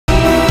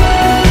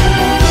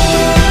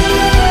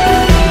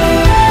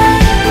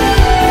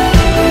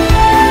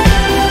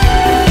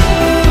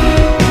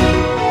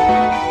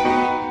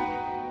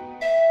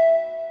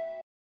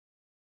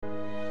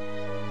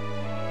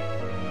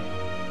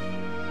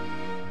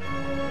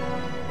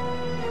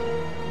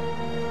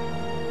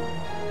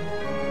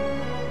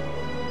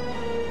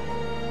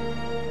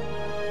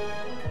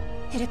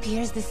It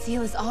appears the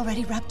seal is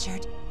already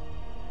ruptured.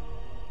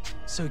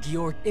 So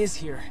Georg is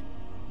here.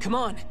 Come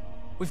on!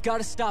 We've got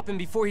to stop him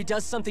before he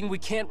does something we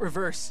can't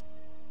reverse.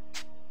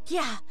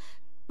 Yeah,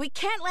 we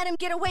can't let him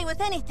get away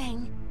with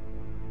anything.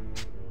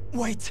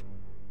 Wait!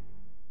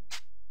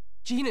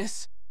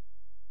 Genus!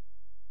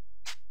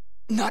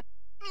 Not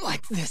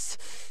like this.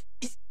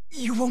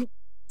 You won't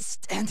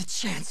stand a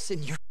chance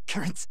in your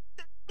current...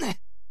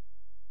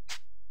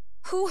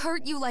 Who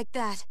hurt you like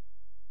that?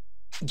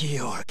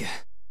 Georg.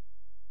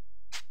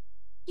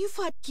 You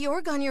fought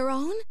Georg on your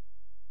own?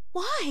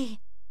 Why?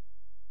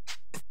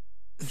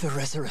 The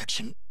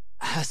resurrection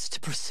has to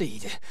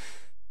proceed.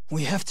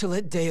 We have to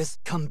let Deus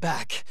come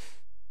back.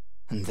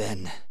 And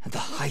then, at the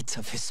height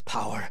of his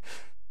power,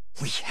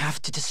 we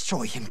have to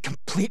destroy him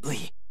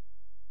completely.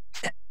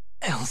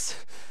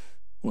 Else,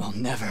 we'll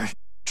never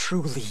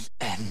truly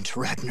end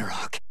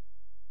Ragnarok.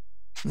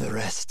 The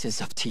rest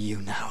is up to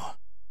you now.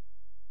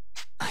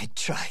 I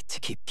tried to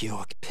keep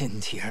Georg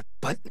pinned here,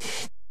 but...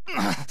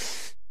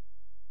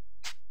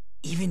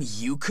 Even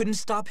you couldn't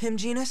stop him,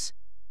 Genus?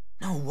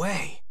 No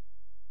way.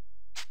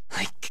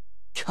 I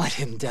cut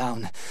him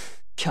down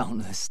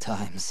countless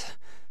times.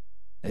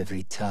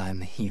 Every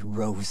time he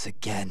rose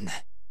again.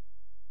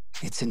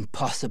 It's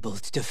impossible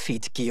to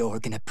defeat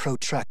Georg in a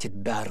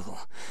protracted battle.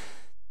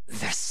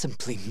 There's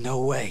simply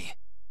no way.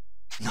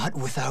 Not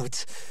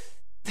without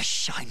the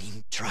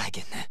Shining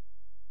Dragon.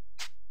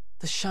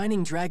 The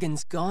Shining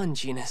Dragon's gone,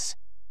 Genus.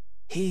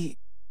 He...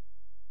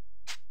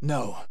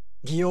 No,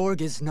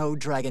 Georg is no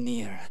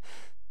Dragoneer.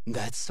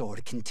 That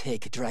sword can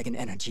take dragon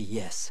energy,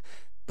 yes.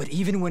 But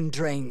even when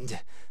drained,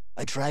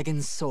 a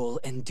dragon's soul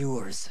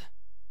endures.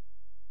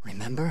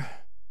 Remember?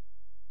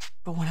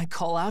 But when I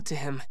call out to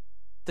him,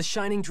 the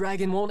Shining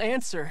Dragon won't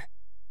answer.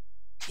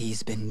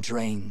 He's been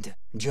drained,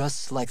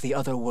 just like the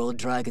other world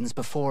dragons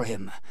before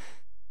him.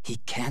 He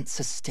can't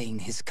sustain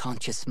his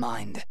conscious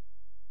mind.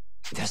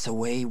 There's a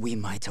way we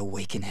might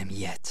awaken him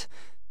yet.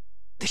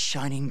 The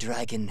Shining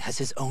Dragon has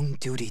his own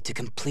duty to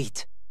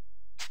complete.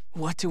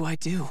 What do I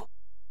do?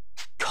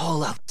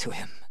 Call out to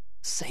him,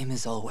 same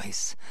as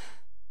always.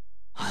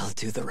 I'll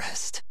do the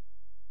rest.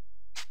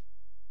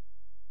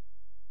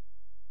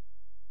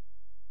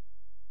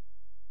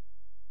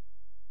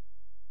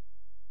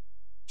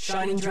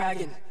 Shining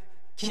Dragon,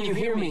 can you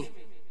hear me?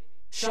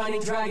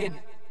 Shining Dragon!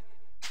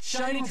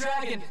 Shining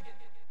Dragon!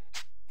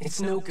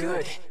 It's no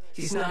good.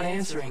 He's not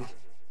answering.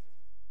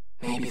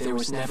 Maybe there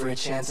was never a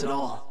chance at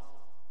all.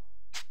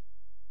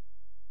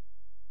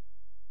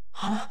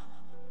 Huh?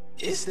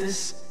 Is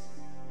this...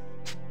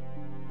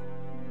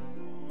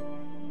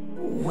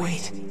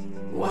 Wait,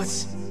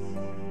 what's...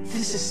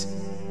 This is...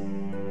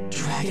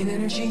 dragon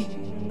energy?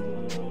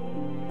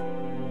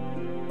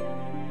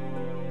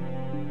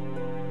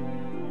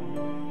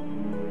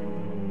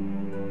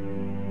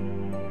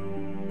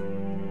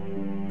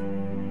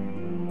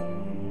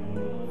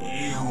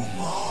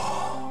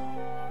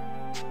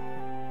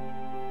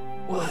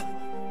 What?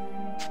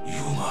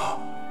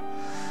 Yuma,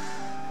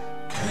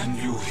 can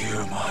you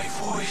hear my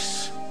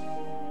voice?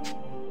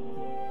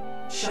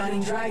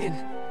 Shining Dragon.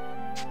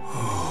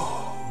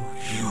 Oh,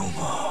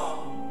 Yuma.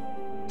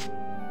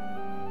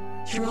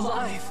 You're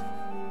alive.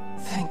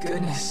 Thank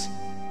goodness.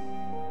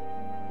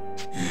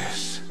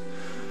 Yes.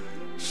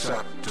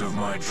 Sapped of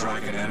my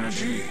dragon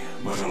energy,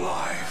 but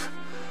alive.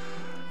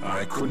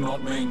 I could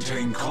not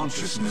maintain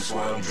consciousness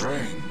while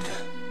drained.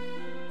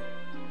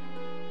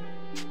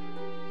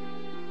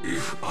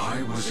 If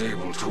I was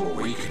able to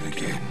awaken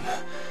again,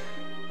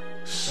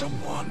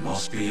 someone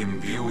must be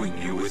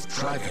imbuing you with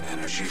dragon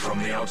energy from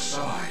the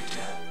outside.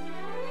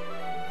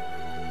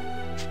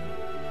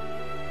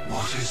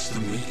 What is the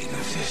meaning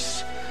of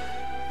this?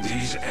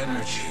 These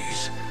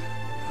energies,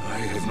 I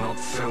have not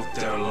felt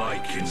their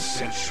like in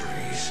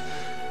centuries.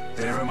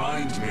 They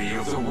remind me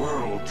of the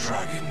world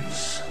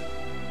dragons.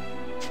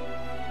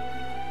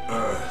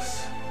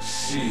 Earth,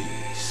 sea,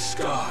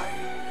 sky,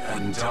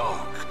 and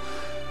dark.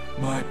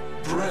 My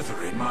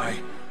brethren, my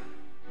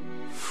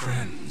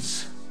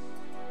friends.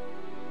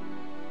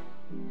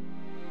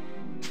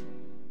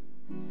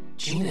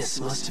 Genus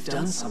must have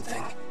done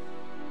something.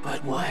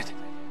 But what?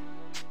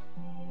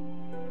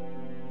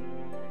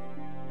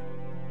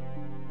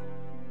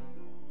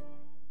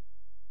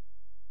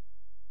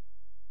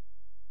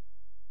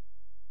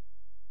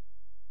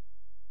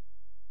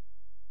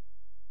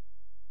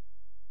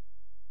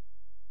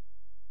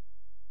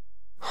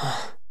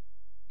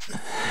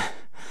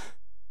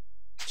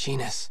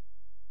 Genus.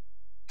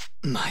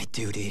 My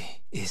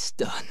duty is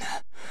done.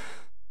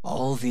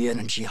 All the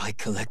energy I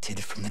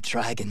collected from the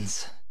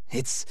dragons,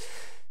 it's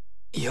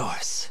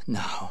yours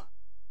now.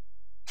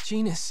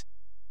 Genus,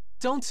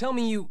 don't tell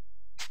me you...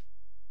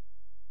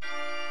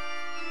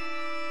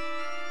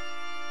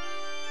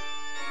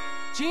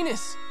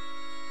 Genus!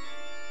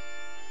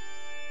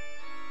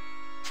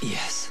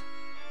 Yes,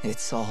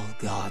 it's all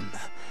gone.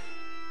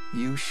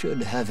 You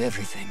should have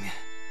everything.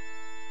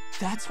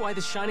 That's why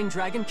the Shining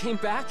Dragon came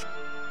back?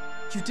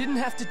 You didn't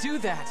have to do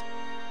that.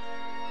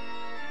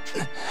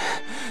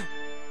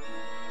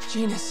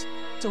 Genus,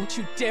 don't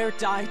you dare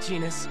die,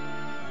 Genus.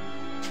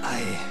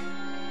 I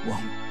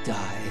won't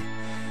die.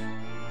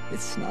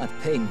 It's not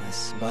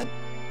painless, but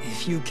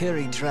if you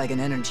carry dragon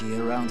energy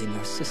around in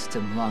your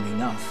system long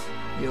enough,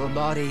 your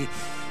body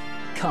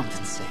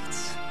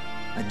compensates,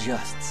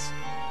 adjusts.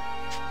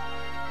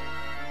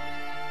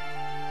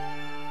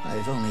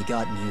 I've only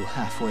gotten you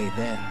halfway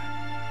there.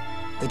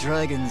 The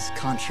dragon's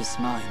conscious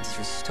mind is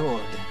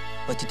restored,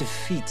 but to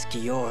defeat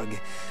Georg,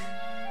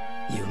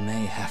 you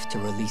may have to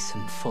release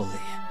him fully.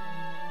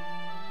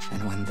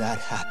 And when that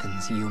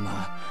happens,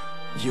 Yuma,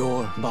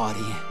 your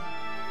body...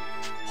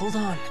 Hold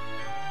on.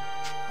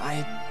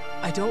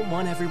 I don't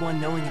want everyone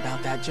knowing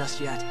about that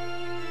just yet.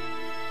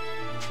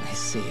 I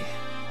see.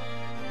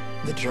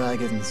 The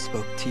dragon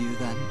spoke to you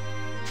then?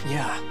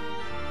 Yeah,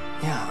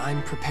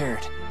 I'm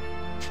prepared.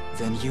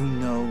 Then you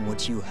know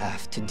what you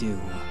have to do.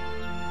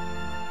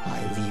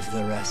 I leave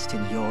the rest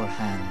in your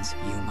hands,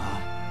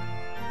 Yuma.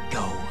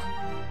 Go.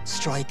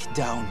 Strike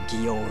down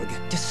Georg,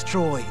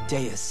 destroy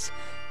Deus,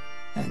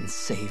 and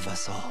save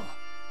us all.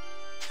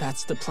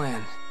 That's the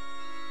plan.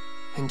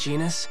 And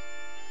Genis,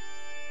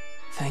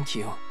 thank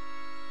you.